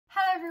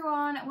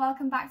everyone,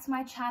 welcome back to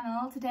my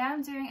channel. Today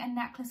I'm doing a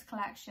necklace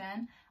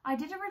collection. I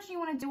did originally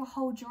want to do a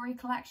whole jewellery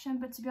collection,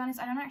 but to be honest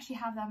I don't actually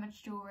have that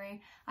much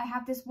jewellery. I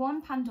have this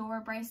one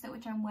Pandora bracelet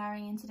which I'm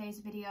wearing in today's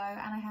video,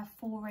 and I have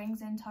 4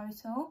 rings in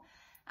total.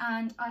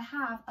 And I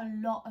have a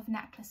lot of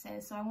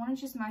necklaces, so I want to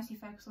just mostly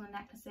focus on the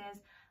necklaces.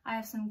 I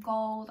have some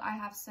gold, I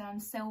have some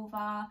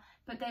silver,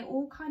 but they're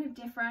all kind of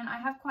different. I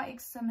have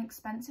quite some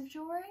expensive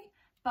jewellery,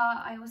 but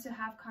I also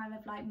have kind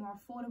of like more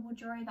affordable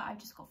jewellery that I've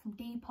just got from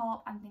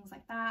Depop and things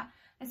like that.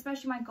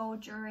 Especially my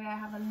gold jewellery, I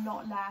have a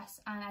lot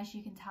less, and as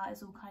you can tell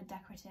it's all kind of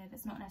decorative.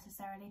 It's not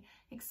necessarily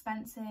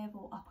expensive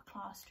or upper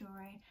class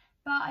jewellery,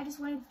 but I just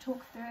wanted to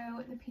talk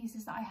through the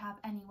pieces that I have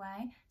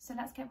anyway, so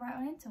let's get right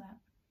on into it.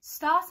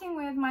 Starting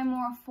with my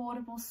more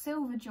affordable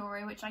silver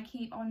jewellery, which I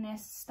keep on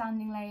this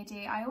standing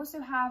lady. I also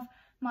have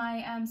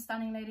my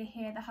standing lady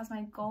here that has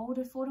my gold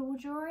affordable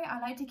jewellery. I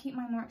like to keep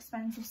my more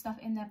expensive stuff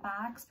in their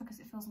bags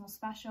because it feels more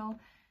special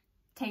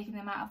taking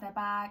them out of their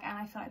bag, and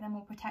I feel like they're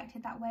more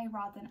protected that way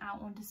rather than out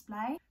on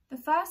display. The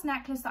first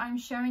necklace that I'm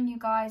showing you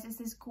guys is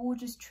this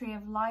gorgeous Tree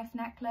of Life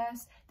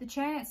necklace. The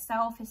chain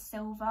itself is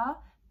silver,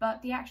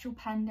 but the actual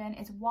pendant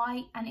is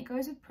white, and it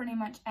goes with pretty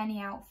much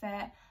any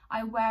outfit.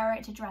 I wear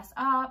it to dress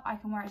up, I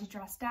can wear it to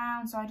dress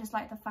down, so I just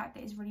like the fact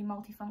that it's really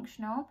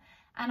multifunctional.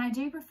 And I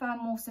do prefer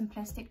more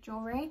simplistic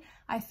jewellery.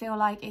 I feel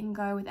like it can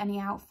go with any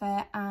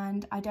outfit,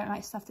 and I don't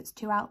like stuff that's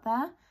too out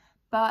there.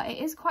 But it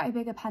is quite a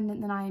bigger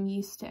pendant than I am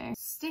used to.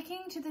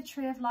 Sticking to the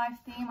Tree of Life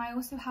theme, I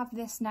also have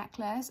this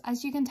necklace.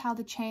 As you can tell,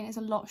 the chain is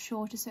a lot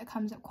shorter, so it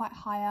comes up quite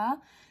higher.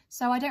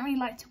 So I don't really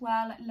like to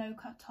wear like low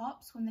cut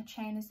tops when the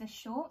chain is this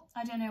short.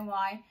 I don't know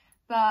why,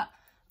 but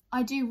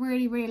I do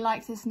really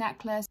like this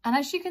necklace. And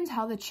as you can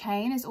tell, the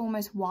chain is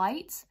almost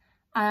white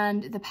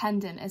and the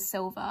pendant is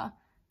silver.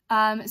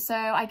 So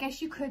I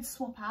guess you could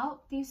swap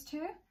out these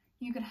two.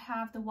 You could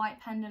have the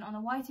white pendant on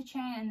the whiter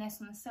chain and this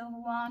on the silver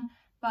one.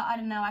 But I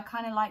don't know, I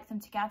kind of like them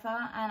together,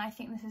 and I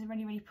think this is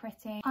really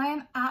pretty. I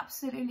am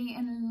absolutely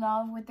in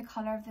love with the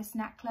colour of this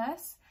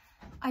necklace.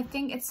 I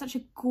think it's such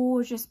a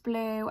gorgeous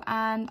blue,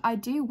 and I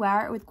do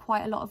wear it with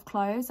quite a lot of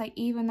clothes. Like,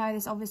 even though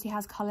this obviously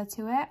has colour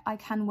to it, I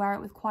can wear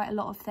it with quite a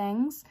lot of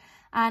things.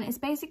 And it's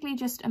basically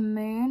just a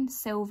moon,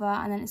 silver,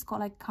 and then it's got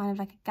like kind of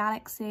like a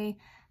galaxy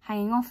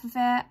hanging off of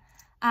it.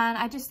 And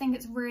I just think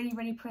it's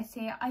really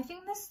pretty. I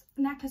think this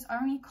necklace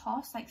only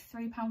costs like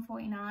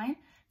 £3.49.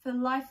 For the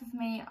life of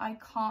me, I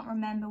can't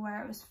remember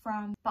where it was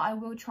from, but I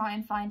will try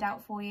and find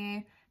out for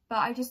you. But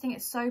I just think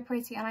it's so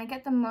pretty, and I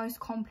get the most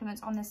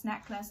compliments on this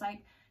necklace.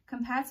 Like,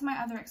 compared to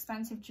my other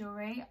expensive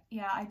jewellery,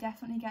 yeah, I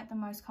definitely get the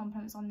most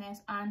compliments on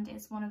this, and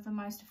it's one of the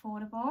most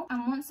affordable.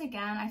 And once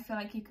again, I feel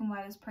like you can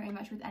wear this pretty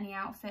much with any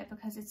outfit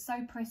because it's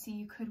so pretty.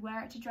 You could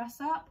wear it to dress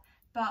up,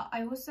 but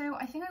I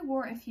think I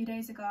wore it a few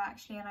days ago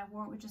actually, and I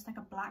wore it with just like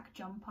a black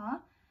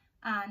jumper.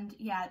 And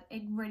yeah,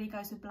 it really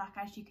goes with black,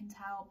 as you can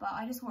tell, but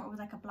I just wore it with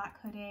like a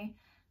black hoodie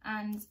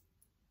and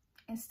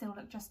it still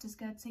looked just as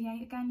good. So yeah,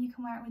 again, you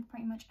can wear it with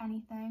pretty much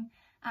anything.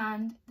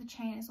 And the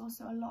chain is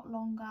also a lot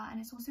longer, and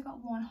it's also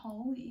got one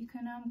hole that you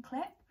can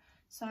clip,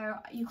 so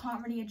you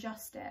can't really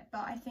adjust it,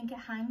 but I think it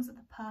hangs at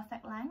the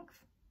perfect length.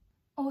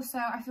 Also,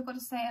 I forgot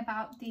to say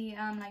about the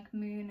like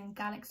moon and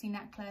galaxy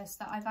necklace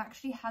that I've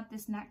actually had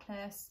this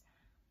necklace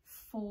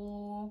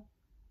for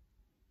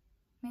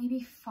maybe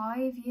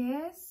 5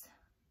 years.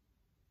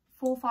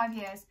 4 or 5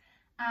 years,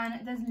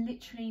 and there's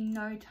literally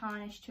no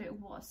tarnish to it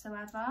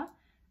whatsoever.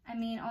 I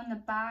mean, on the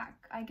back,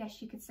 I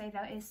guess you could say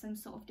there is some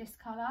sort of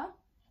discolour.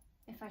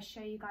 If I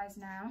show you guys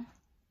now,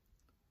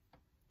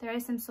 there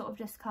is some sort of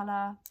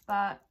discolour,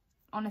 but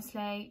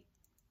honestly,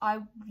 I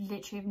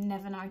literally have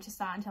never noticed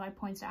that until I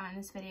pointed it out in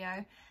this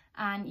video.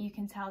 And you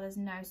can tell there's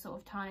no sort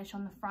of tarnish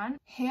on the front.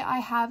 Here I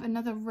have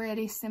another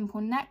really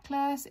simple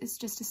necklace. It's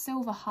just a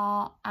silver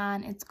heart,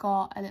 and it's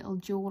got a little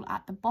jewel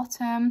at the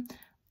bottom.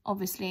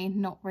 Obviously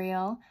not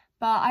real,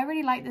 but I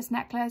really like this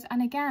necklace.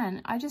 And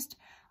again,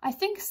 I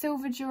think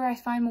silver jewelry I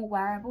find more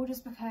wearable,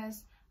 just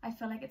because I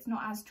feel like it's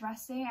not as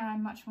dressy, and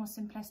I'm much more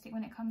simplistic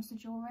when it comes to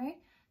jewelry.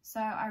 So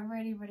I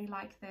really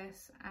like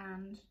this,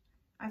 and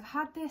I've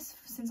had this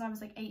since I was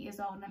like 8 years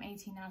old, and I'm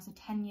 18 now, so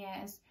 10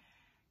 years.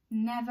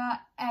 Never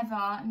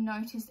ever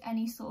noticed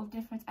any sort of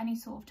difference, any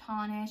sort of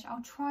tarnish.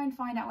 I'll try and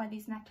find out where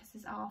these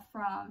necklaces are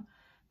from,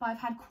 but I've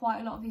had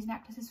quite a lot of these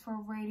necklaces for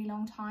a really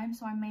long time,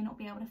 so I may not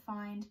be able to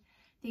find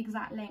the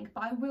exact link.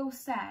 But I will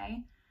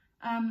say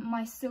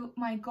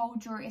my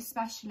gold jewelry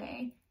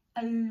especially,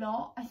 a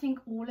lot, I think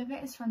all of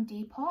it is from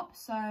Depop,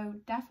 so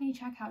definitely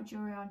check out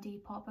jewelry on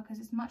Depop because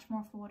it's much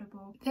more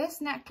affordable.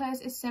 This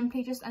necklace is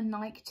simply just a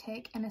Nike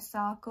tick in a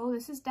circle.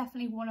 This is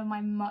definitely one of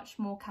my much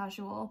more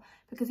casual,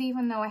 because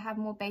even though I have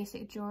more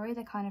basic jewelry,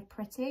 they're kind of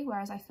pretty,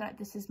 whereas I feel like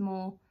this is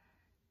more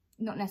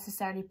not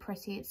necessarily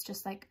pretty, it's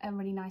just like a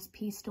really nice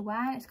piece to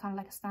wear. It's kind of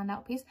like a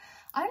standout piece.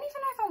 I don't even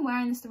know if I'm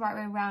wearing this the right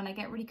way around. I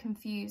get really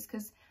confused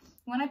because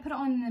when I put it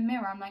on in the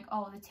mirror, I'm like,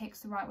 oh, the tick's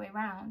the right way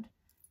around,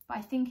 but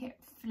I think it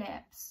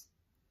flips.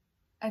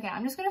 Okay,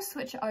 I'm just going to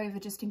switch it over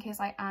just in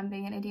case I am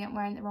being an idiot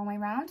wearing it the wrong way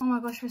around. Oh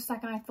my gosh, for a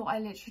second I thought I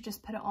literally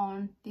just put it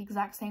on the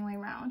exact same way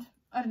around.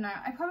 I don't know,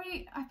 I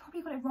probably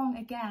got it wrong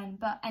again,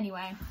 but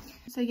anyway.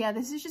 So yeah,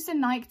 this is just a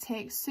Nike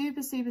tick,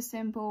 super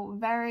simple,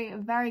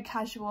 very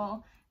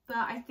casual, but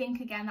I think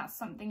again that's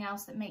something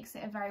else that makes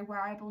it a very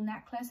wearable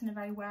necklace and a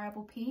very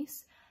wearable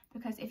piece,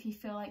 because if you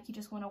feel like you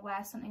just want to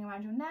wear something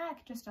around your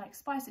neck just to like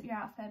spice up your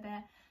outfit a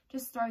bit,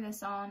 just throw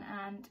this on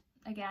and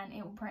again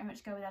it will pretty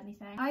much go with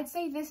anything. I'd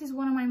say this is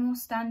one of my more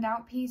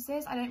standout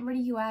pieces. I don't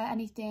really wear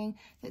anything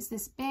that's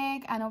this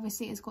big, and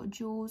obviously it's got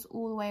jewels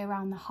all the way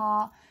around the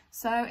heart,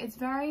 so it's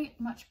very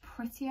much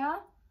prettier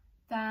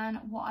than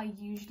what I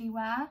usually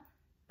wear.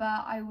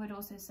 But I would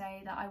also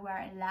say that I wear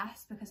it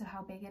less because of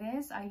how big it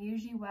is. I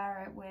usually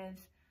wear it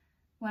with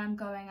when I'm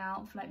going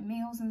out for like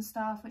meals and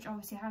stuff, which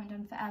obviously I haven't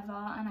done forever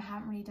and I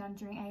haven't really done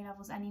during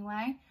A-levels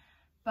anyway.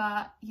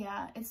 But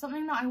yeah, it's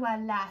something that I wear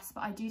less,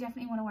 but I do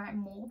definitely want to wear it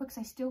more because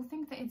I still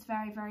think that it's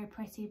very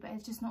pretty, but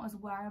it's just not as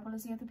wearable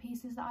as the other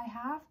pieces that I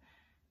have,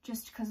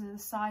 just because of the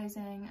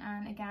sizing.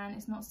 And again,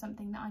 it's not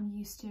something that I'm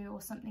used to or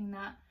something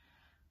that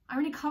I'm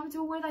really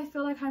comfortable with. I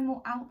feel like I'm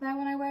more out there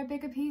when I wear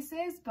bigger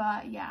pieces,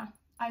 but yeah.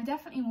 I've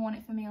definitely worn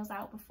it for meals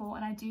out before,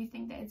 and I do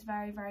think that it's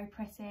very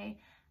pretty,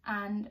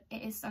 and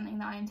it is something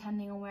that I'm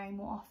intending on wearing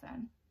more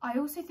often. I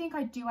also think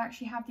I do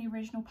actually have the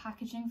original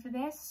packaging for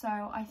this, so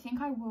I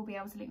think I will be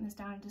able to link this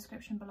down in the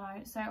description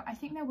below. So I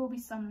think there will be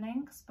some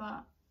links,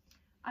 but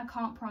I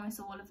can't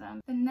promise all of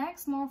them. The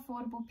next more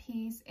affordable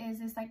piece is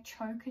this like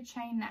choker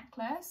chain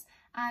necklace,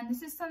 and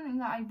this is something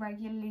that I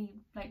regularly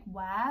like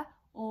wear,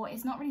 or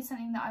it's not really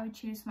something that I would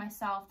choose for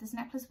myself. This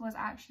necklace was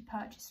actually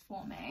purchased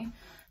for me.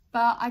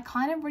 But I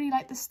kind of really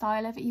like the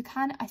style of it. You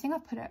can, I think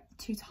I've put it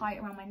too tight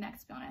around my neck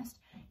to be honest.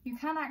 You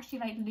can actually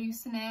like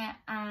loosen it,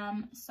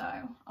 so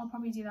I'll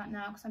probably do that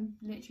now because I'm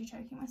literally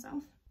choking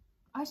myself.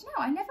 I don't know,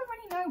 I never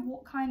really know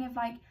what kind of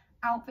like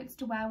outfits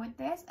to wear with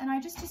this, and I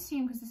just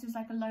assume because this is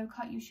like a low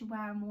cut you should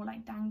wear a more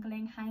like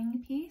dangling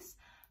hanging piece,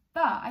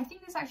 but I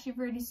think this actually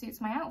really suits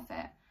my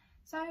outfit.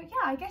 So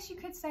yeah, I guess you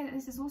could say that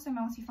this is also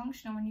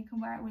multifunctional and you can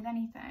wear it with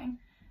anything,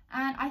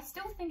 and I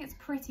still think it's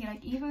pretty,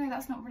 like even though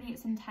that's not really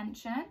its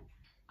intention,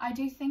 I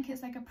do think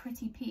it's like a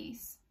pretty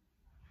piece,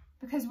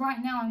 because right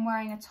now I'm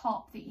wearing a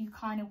top that you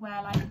kind of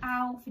wear like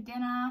out for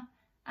dinner,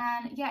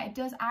 and yeah, it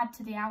does add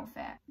to the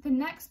outfit. The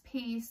next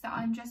piece that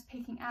I'm just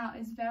picking out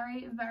is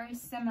very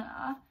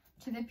similar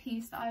to the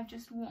piece that I've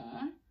just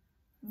worn,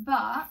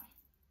 but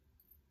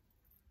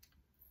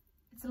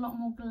it's a lot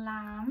more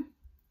glam.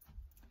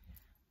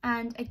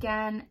 And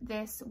again,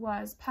 this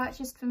was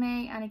purchased for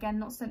me, and again,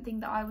 not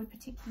something that I would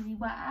particularly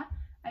wear.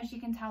 As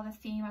you can tell, the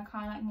theme, I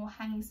kind of like more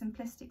hanging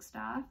simplistic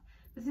stuff.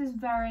 This is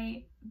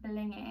very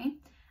blingy,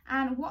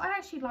 and what I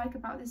actually like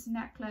about this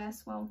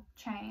necklace, well,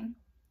 chain,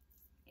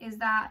 is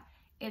that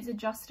it's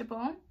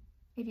adjustable.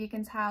 If you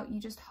can tell, you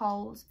just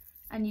hold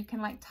and you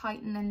can like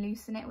tighten and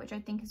loosen it, which I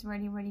think is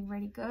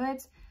really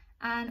good.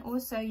 And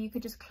also you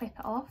could just clip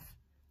it off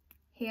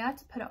here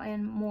to put it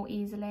in more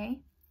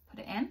easily. Put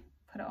it in,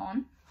 put it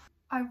on.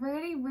 I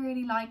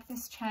really like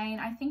this chain.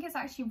 I think it's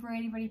actually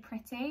really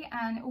pretty,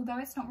 and although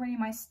it's not really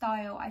my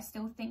style, I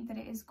still think that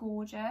it is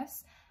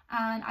gorgeous.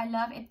 And I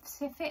love it,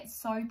 it fits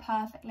so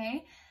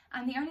perfectly.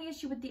 And the only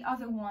issue with the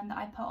other one that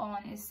I put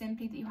on is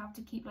simply that you have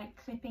to keep like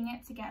clipping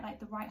it to get like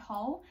the right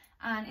hole,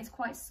 and it's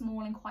quite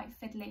small and quite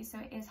fiddly, so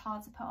it is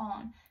hard to put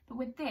on. But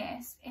with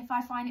this, if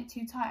I find it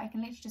too tight, I can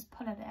literally just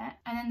pull at it,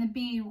 and then the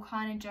bead will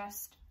kind of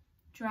just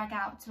drag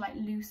out to like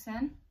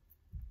loosen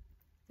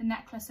the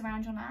necklace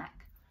around your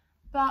neck.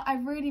 But I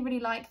really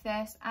like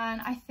this,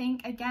 and I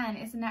think again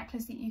it's a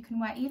necklace that you can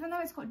wear even though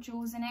it's got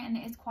jewels in it and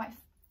it is quite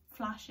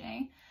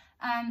flashy.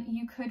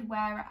 You could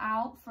wear it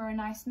out for a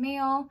nice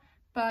meal,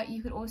 but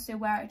you could also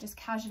wear it just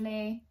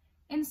casually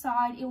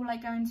inside. It will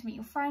like going to meet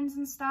your friends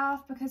and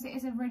stuff, because it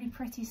is a really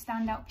pretty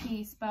standout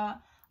piece, but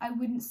I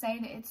wouldn't say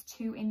that it's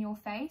too in your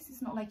face.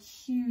 It's not like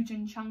huge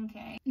and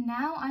chunky.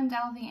 Now I'm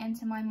delving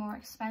into my more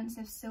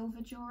expensive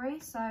silver jewelry.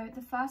 So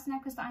the first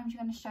necklace that I'm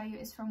going to show you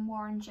is from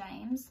Warren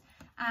James,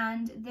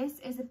 and this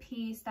is a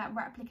piece that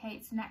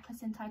replicates a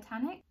necklace in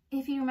Titanic.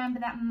 If you remember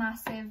that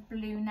massive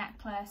blue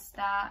necklace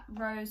that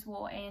Rose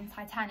wore in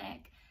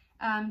Titanic,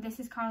 this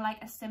is kind of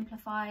like a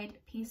simplified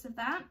piece of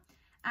that.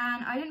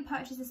 And I didn't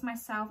purchase this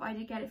myself, I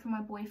did get it from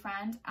my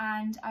boyfriend,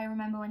 and I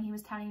remember when he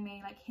was telling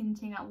me, like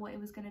hinting at what it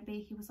was going to be,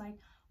 he was like,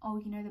 oh,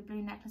 you know the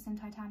blue necklace in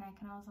Titanic?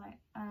 And I was like,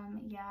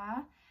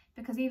 yeah,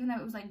 because even though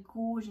it was like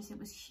gorgeous, it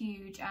was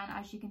huge, and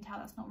as you can tell,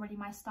 that's not really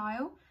my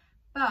style.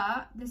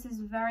 But this is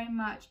very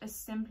much a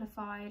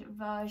simplified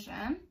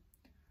version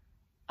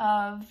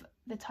of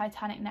the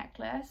Titanic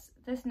necklace.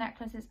 This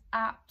necklace is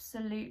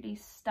absolutely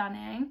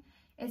stunning.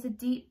 It's a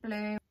deep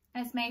blue,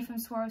 and it's made from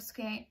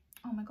Swarovski.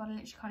 Oh my god, I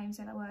literally can't even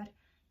say that word.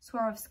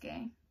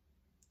 Swarovski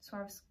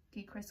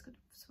crystal.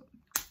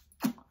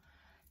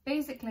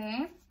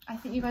 Basically, I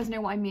think you guys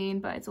know what I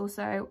mean, but it's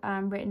also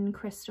written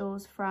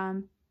crystals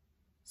from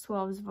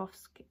Swarovski.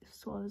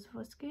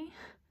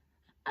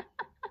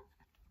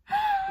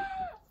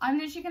 I'm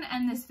literally going to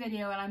end this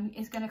video and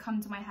it's going to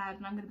come to my head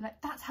and I'm going to be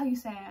like, that's how you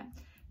say it.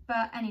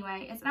 But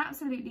anyway, it's an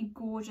absolutely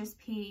gorgeous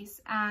piece,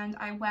 and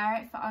I wear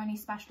it for only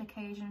special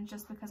occasions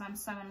just because I'm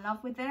so in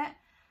love with it.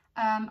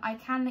 I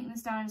can link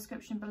this down in the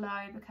description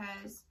below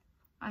because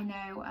I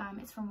know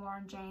it's from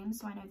Warren James,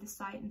 so I know the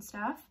site and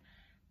stuff.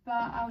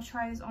 But I'll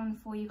try this on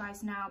for you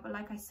guys now. But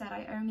like I said,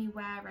 I only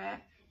wear it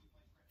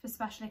for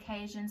special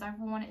occasions. I've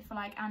worn it for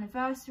like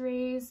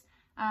anniversaries.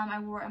 I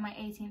wore it at my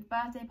 18th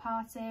birthday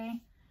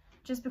party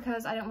just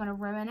because I don't want to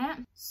ruin it.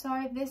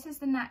 So this is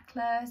the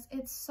necklace.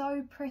 It's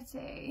so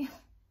pretty.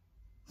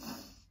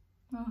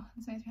 Oh,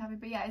 this makes me happy.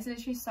 But yeah, it's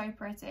literally so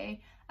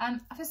pretty.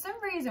 For some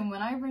reason,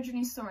 when I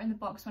originally saw it in the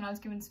box when I was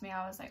given to me,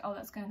 I was like, oh,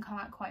 that's going to come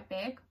out quite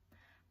big.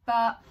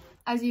 But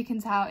as you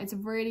can tell, it's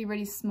really,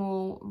 really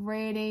small,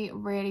 really,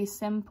 really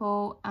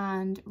simple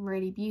and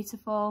really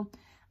beautiful.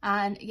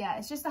 And yeah,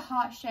 it's just a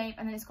heart shape,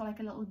 and then it's got like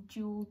a little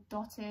jewel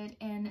dotted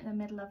in the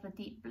middle of a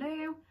deep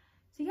blue.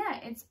 So yeah,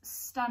 it's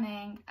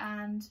stunning,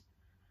 and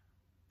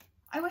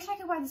I wish I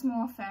could wear this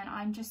more often.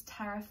 I'm just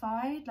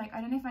terrified. Like,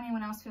 I don't know if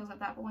anyone else feels like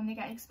that, but when they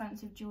get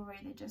expensive jewellery,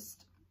 they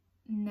just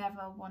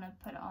never want to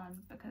put it on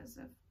because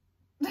of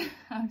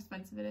how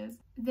expensive it is.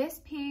 This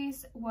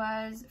piece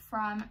was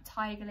from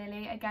Tiger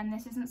Lily. Again,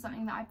 this isn't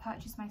something that I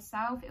purchased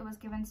myself. It was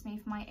given to me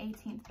for my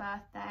 18th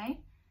birthday,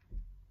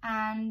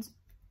 and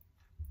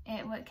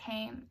it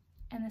came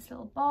in this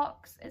little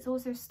box. It's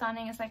also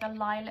stunning. It's like a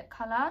lilac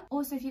colour.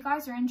 Also, if you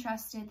guys are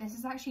interested, this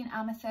is actually an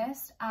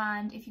amethyst,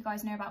 and if you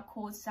guys know about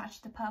quartz, it's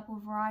actually the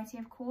purple variety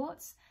of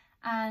quartz.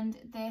 And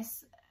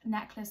this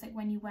necklace, like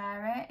when you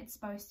wear it, it's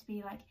supposed to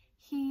be like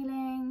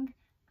healing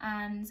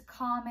and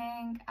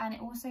calming, and it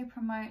also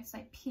promotes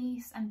like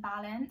peace and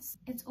balance.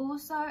 It's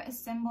also a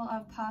symbol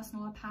of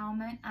personal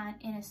empowerment and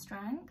inner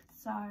strength,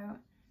 so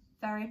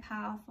very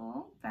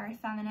powerful, very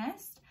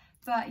feminist.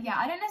 But yeah,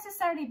 I don't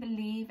necessarily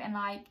believe in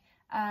like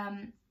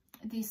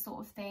these sort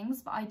of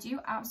things, but I do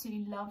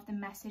absolutely love the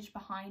message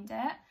behind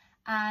it,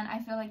 and I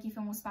feel like you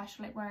feel more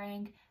special like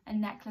wearing a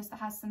necklace that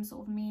has some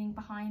sort of meaning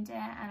behind it,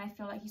 and I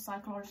feel like you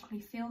psychologically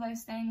feel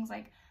those things.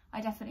 Like, I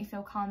definitely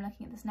feel calm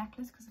looking at this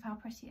necklace because of how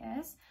pretty it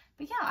is.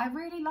 But yeah, I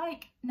really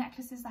like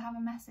necklaces that have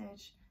a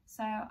message.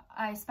 So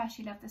I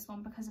especially love this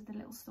one because of the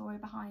little story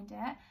behind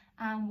it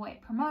and what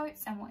it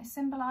promotes and what it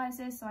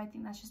symbolises. So I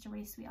think that's just a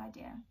really sweet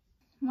idea.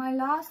 My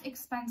last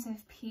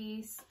expensive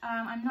piece,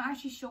 I'm not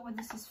actually sure where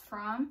this is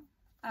from.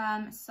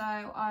 So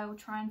I will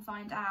try and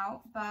find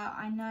out, but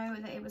I know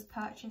that it was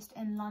purchased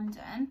in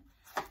London.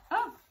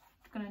 Oh,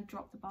 I'm gonna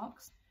drop the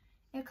box.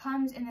 It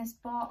comes in this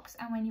box,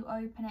 and when you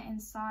open it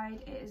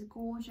inside, it is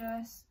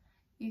gorgeous.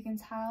 You can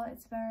tell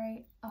it's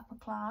very upper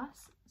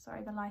class.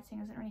 Sorry, the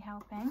lighting isn't really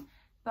helping.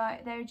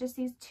 But there are just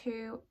these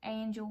two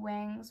angel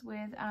wings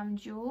with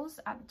jewels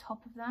at the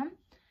top of them,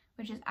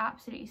 which is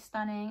absolutely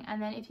stunning.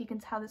 And then if you can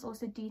tell, there's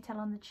also detail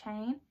on the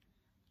chain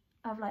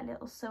of like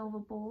little silver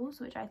balls,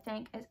 which I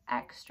think is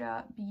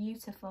extra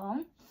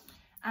beautiful.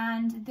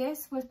 And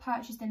this was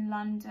purchased in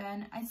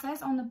London. It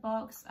says on the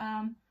box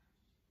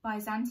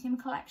Byzantium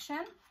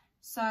collection.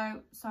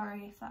 So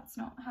sorry if that's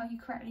not how you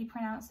correctly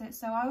pronounce it.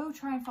 So I will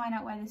try and find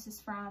out where this is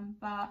from,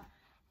 but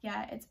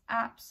yeah, it's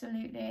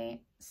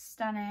absolutely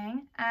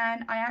stunning.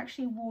 And I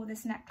actually wore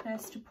this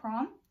necklace to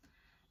prom.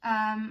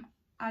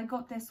 I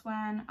got this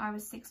when I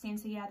was 16,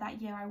 so yeah,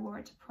 that year I wore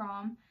it to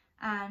prom.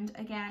 And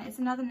again, it's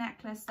another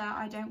necklace that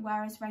I don't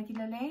wear as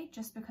regularly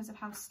just because of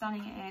how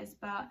stunning it is,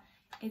 but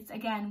it's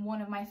again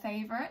one of my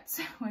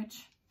favorites,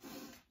 which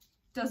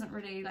doesn't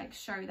really like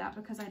show that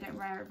because I don't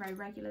wear it very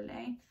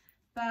regularly.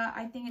 But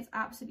I think it's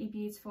absolutely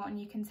beautiful, and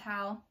you can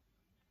tell,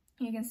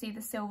 you can see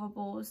the silver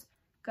balls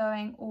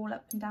going all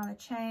up and down the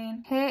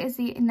chain. Here is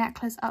the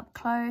necklace up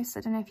close. I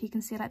don't know if you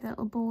can see like the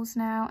little balls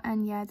now,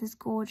 and yeah, this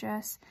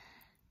gorgeous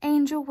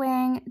angel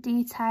wing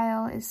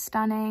detail is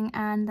stunning,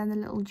 and then the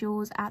little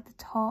jewels at the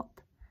top.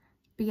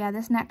 But yeah,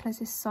 this necklace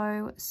is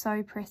so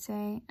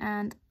pretty,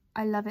 and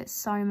I love it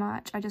so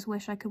much. I just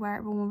wish I could wear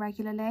it more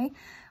regularly.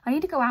 I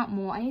need to go out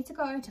more. I need to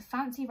go to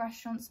fancy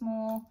restaurants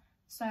more,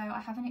 so I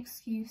have an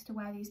excuse to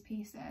wear these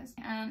pieces.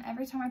 And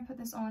every time I put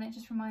this on, it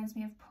just reminds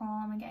me of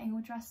prom and getting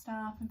all dressed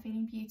up and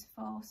feeling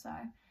beautiful. So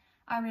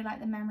I really like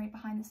the memory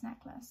behind this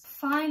necklace.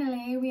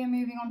 Finally, we are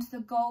moving on to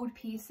the gold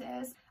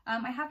pieces.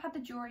 I have had the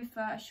jewellery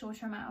for a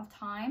shorter amount of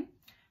time,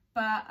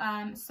 but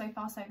so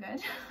far so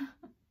good.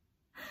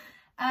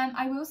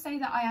 I will say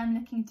that I am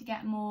looking to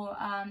get more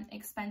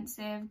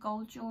expensive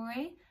gold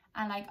jewellery,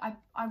 and like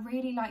I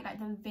really like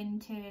the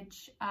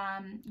vintage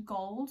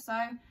gold. So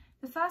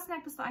the first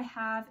necklace that I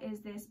have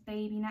is this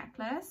baby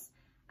necklace,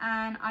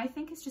 and I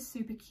think it's just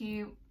super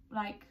cute,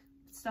 like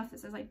stuff that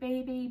says like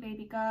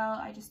baby girl.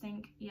 I just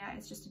think, yeah,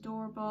 it's just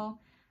adorable.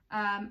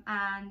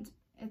 And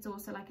it's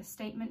also like a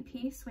statement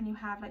piece when you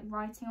have like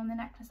writing on the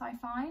necklace, I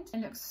find.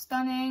 It looks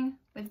stunning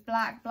with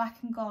black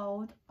and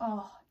gold.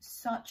 Oh,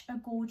 such a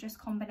gorgeous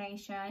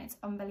combination. It's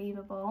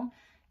unbelievable.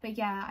 But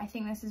yeah, I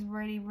think this is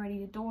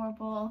really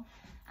adorable.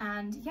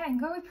 And yeah, I can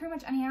go with pretty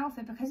much any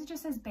outfit because it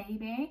just says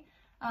baby.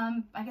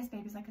 I guess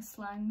baby is like a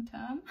slang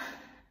term.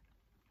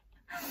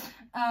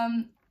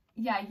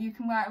 Yeah, you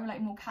can wear it with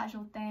like more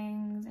casual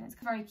things, and it's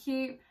very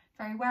cute,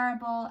 very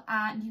wearable,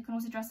 and you can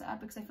also dress it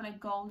up because I feel like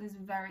gold is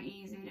very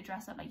easy to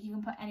dress up. Like you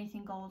can put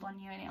anything gold on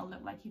you and it'll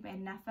look like you've made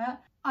an effort.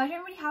 I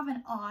don't really have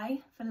an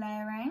eye for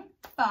layering,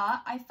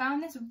 but I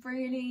found this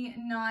really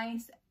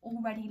nice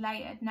already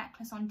layered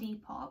necklace on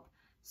Depop.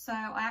 So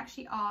I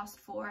actually asked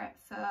for it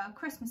for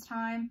Christmas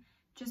time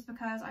just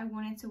because I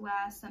wanted to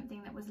wear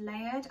something that was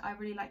layered. I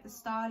really like the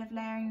style of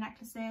layering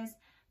necklaces,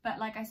 but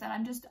like I said,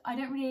 I'm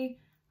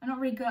not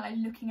really good at like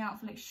looking out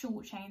for like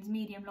short chains,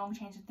 medium, long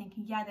chains and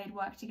thinking, yeah, they'd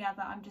work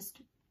together. I'm just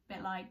a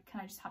bit like, can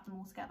I just have them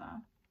all together?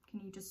 Can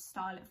you just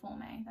style it for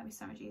me? That'd be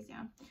so much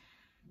easier.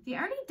 The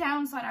only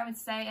downside I would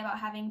say about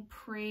having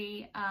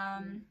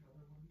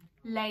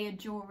layered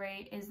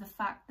jewelry is the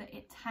fact that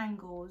it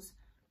tangles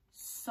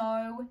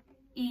so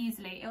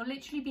easily. It'll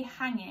literally be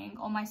hanging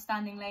on my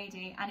standing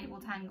lady and it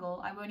will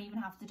tangle. I won't even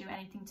have to do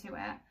anything to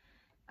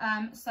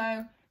it.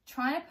 So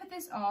trying to put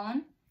this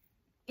on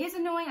is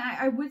annoying.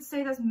 I would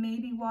say that's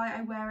maybe why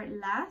I wear it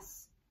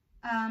less.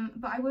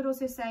 But I would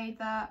also say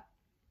that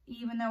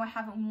even though I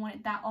haven't worn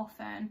it that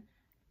often,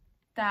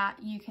 that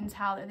you can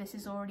tell that this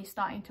is already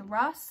starting to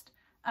rust.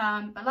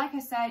 But like I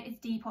said,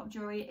 it's Depop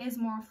jewelry, it is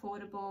more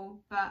affordable,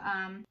 but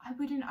I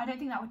don't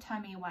think that would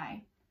turn me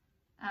away,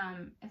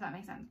 if that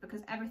makes sense,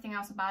 because everything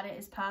else about it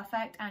is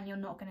perfect and you're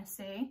not going to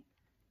see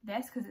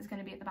this because it's going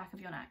to be at the back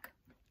of your neck.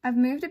 I've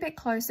moved a bit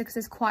closer because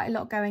there's quite a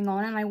lot going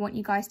on and I want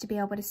you guys to be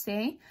able to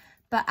see.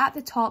 But at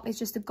the top is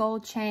just a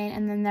gold chain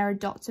and then there are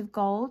dots of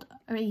gold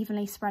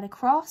evenly spread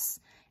across.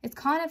 It's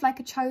kind of like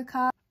a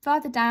choker.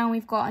 Further down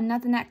we've got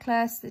another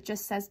necklace that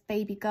just says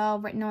baby girl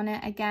written on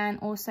it. Again,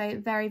 also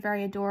very,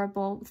 very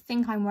adorable. I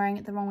think I'm wearing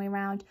it the wrong way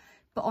around.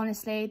 But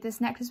honestly, this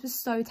necklace was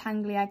so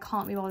tangly, I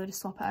can't be bothered to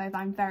swap it over.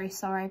 I'm very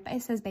sorry, but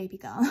it says baby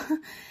girl.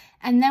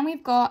 And then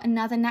we've got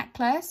another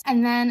necklace.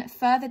 And then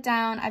further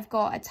down, I've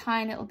got a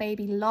tiny little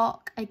baby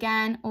lock.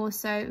 Again,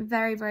 also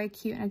very, very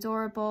cute and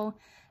adorable.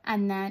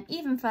 And then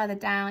even further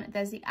down,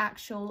 there's the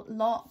actual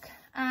lock.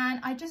 And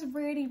I just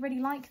really,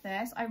 really like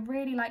this. I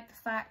really like the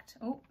fact,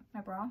 oh,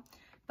 my bra.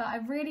 But I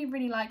really,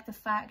 really like the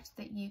fact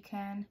that you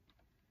can,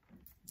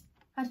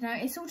 I don't know,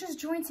 it's all just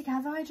joined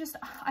together.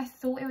 I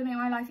thought it would make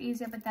my life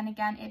easier, but then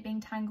again, it being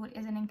tangled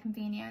is an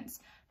inconvenience.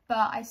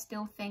 But I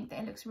still think that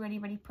it looks really,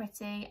 really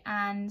pretty.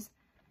 And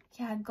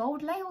yeah,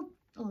 gold layered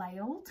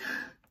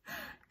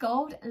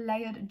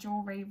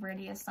jewelry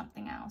really is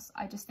something else.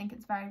 I just think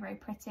it's very, very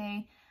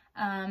pretty.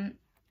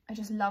 I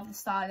just love the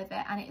style of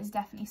it, and it is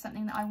definitely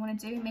something that I want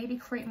to do. Maybe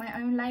create my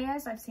own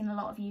layers. I've seen a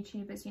lot of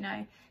YouTubers, you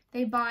know,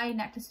 they buy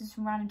necklaces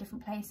from random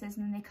different places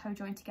and then they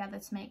co-join together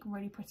to make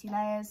really pretty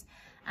layers,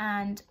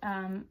 and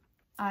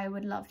I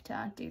would love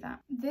to do that.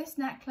 This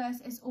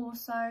necklace is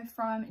also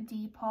from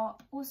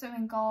Depop, also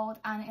in gold,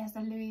 and it has the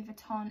Louis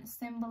Vuitton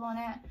symbol on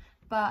it,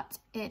 but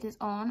it is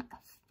on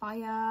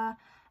fire.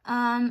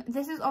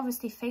 This is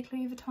obviously fake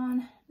Louis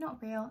Vuitton,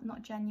 not real,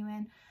 not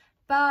genuine.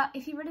 But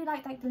if you really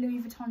like the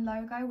Louis Vuitton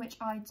logo, which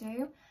I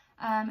do,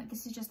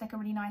 this is just like a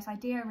really nice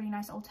idea, a really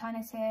nice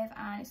alternative,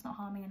 and it's not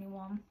harming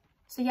anyone.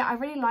 So yeah, I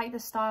really like the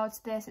style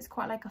to this. It's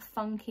quite like a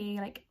funky,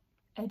 like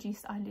edgy,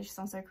 I literally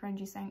sound so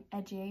cringy saying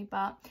edgy,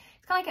 but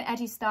it's kind of like an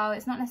edgy style.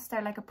 It's not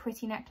necessarily like a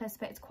pretty necklace,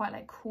 but it's quite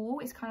like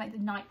cool. It's kind of like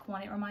the Nike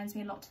one. It reminds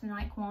me a lot to the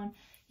Nike one.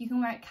 You can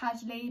wear it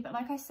casually, but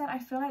like I said, I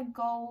feel like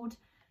gold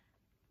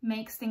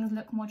makes things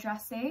look more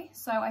dressy,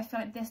 so I feel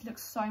like this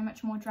looks so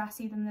much more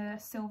dressy than the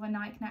silver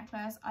Nike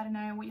necklace. I don't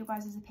know what your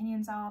guys'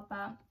 opinions are,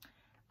 but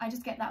I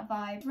just get that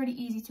vibe. It's really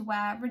easy to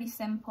wear, really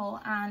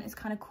simple, and it's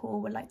kind of cool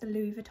with like the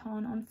Louis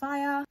Vuitton on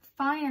fire.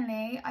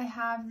 Finally, I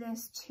have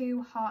this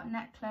 2-heart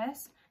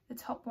necklace. The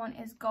top one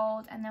is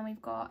gold, and then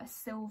we've got a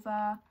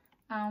silver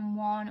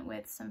one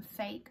with some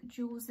fake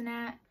jewels in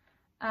it.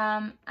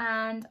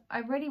 And I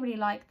really, really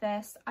like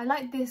this. I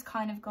like this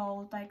kind of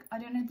gold. Like, I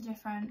don't know the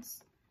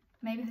difference.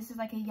 Maybe this is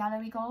like a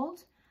yellowy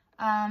gold,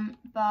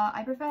 but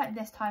I prefer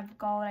this type of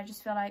gold. I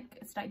just feel like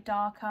it's like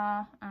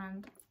darker,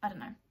 and I don't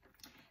know.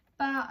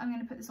 But I'm going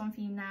to put this on for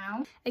you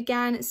now.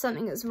 Again, it's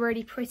something that's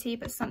really pretty,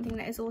 but something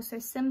that is also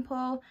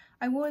simple.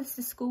 I wore this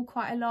to school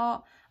quite a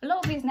lot. A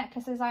lot of these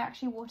necklaces I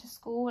actually wore to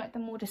school, like the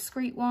more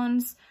discreet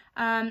ones.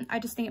 I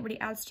just think it really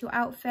adds to your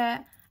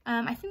outfit.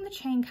 I think the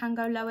chain can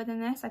go lower than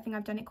this. I think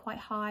I've done it quite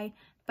high.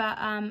 But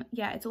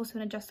yeah, it's also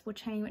an adjustable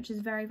chain, which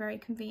is very, very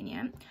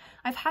convenient.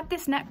 I've had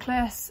this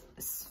necklace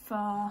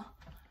for,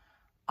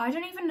 I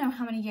don't even know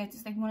how many years.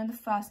 It's like one of the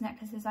first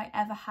necklaces I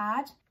ever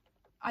had.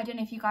 I don't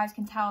know if you guys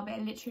can tell, but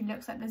it literally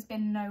looks like there's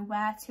been no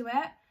wear to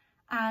it.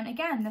 And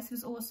again, this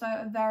was also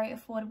a very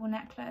affordable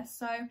necklace.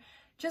 So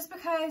just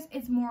because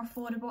it's more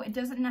affordable, it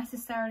doesn't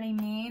necessarily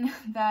mean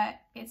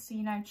that it's,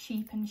 you know,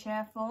 cheap and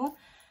cheerful.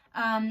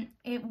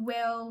 It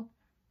will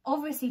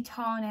obviously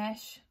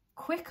tarnish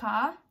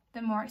quicker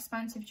than more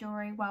expensive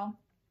jewelry, well,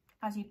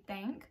 as you'd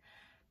think,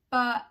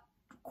 but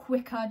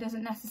quicker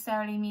doesn't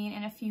necessarily mean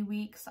in a few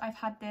weeks. I've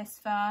had this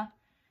for,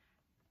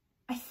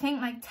 I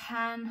think, like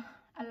 10,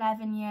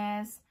 11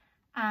 years,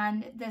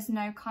 and there's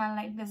no kind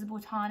of like visible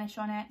tarnish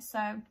on it.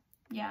 So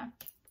yeah,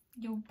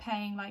 you're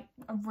paying like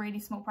a really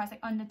small price, like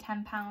under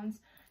 £10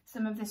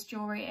 some of this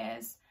jewelry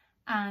is.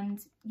 and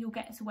you'll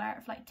get to wear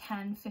it for like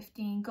 10,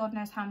 15, God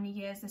knows how many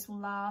years this will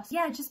last.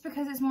 Yeah, just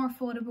because it's more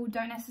affordable,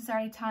 don't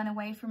necessarily turn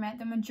away from it.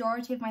 The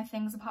majority of my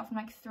things, apart from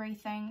like 3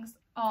 things,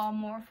 are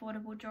more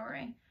affordable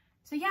jewellery.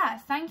 So yeah,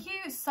 thank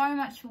you so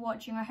much for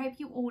watching. I hope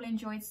you all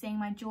enjoyed seeing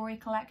my jewellery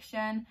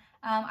collection.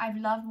 I've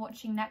loved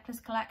watching necklace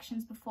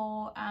collections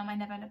before. I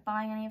never ended up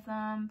buying any of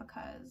them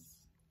because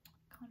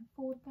I can't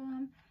afford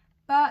them.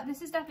 But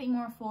this is definitely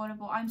more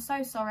affordable. I'm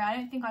so sorry. I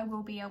don't think I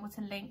will be able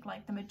to link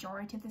like the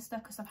majority of this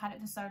stuff because I've had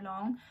it for so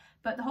long.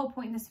 But the whole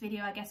point in this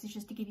video, I guess, is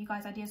just to give you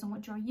guys ideas on what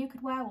jewellery you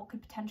could wear, what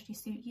could potentially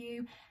suit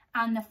you.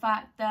 And the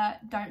fact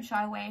that don't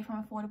shy away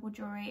from affordable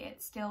jewellery,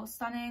 it's still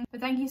stunning. But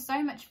thank you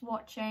so much for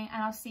watching,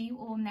 and I'll see you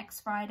all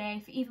next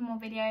Friday for even more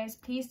videos.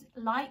 Please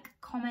like,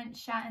 comment,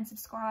 share and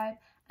subscribe,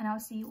 and I'll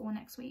see you all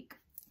next week.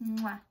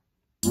 Mwah.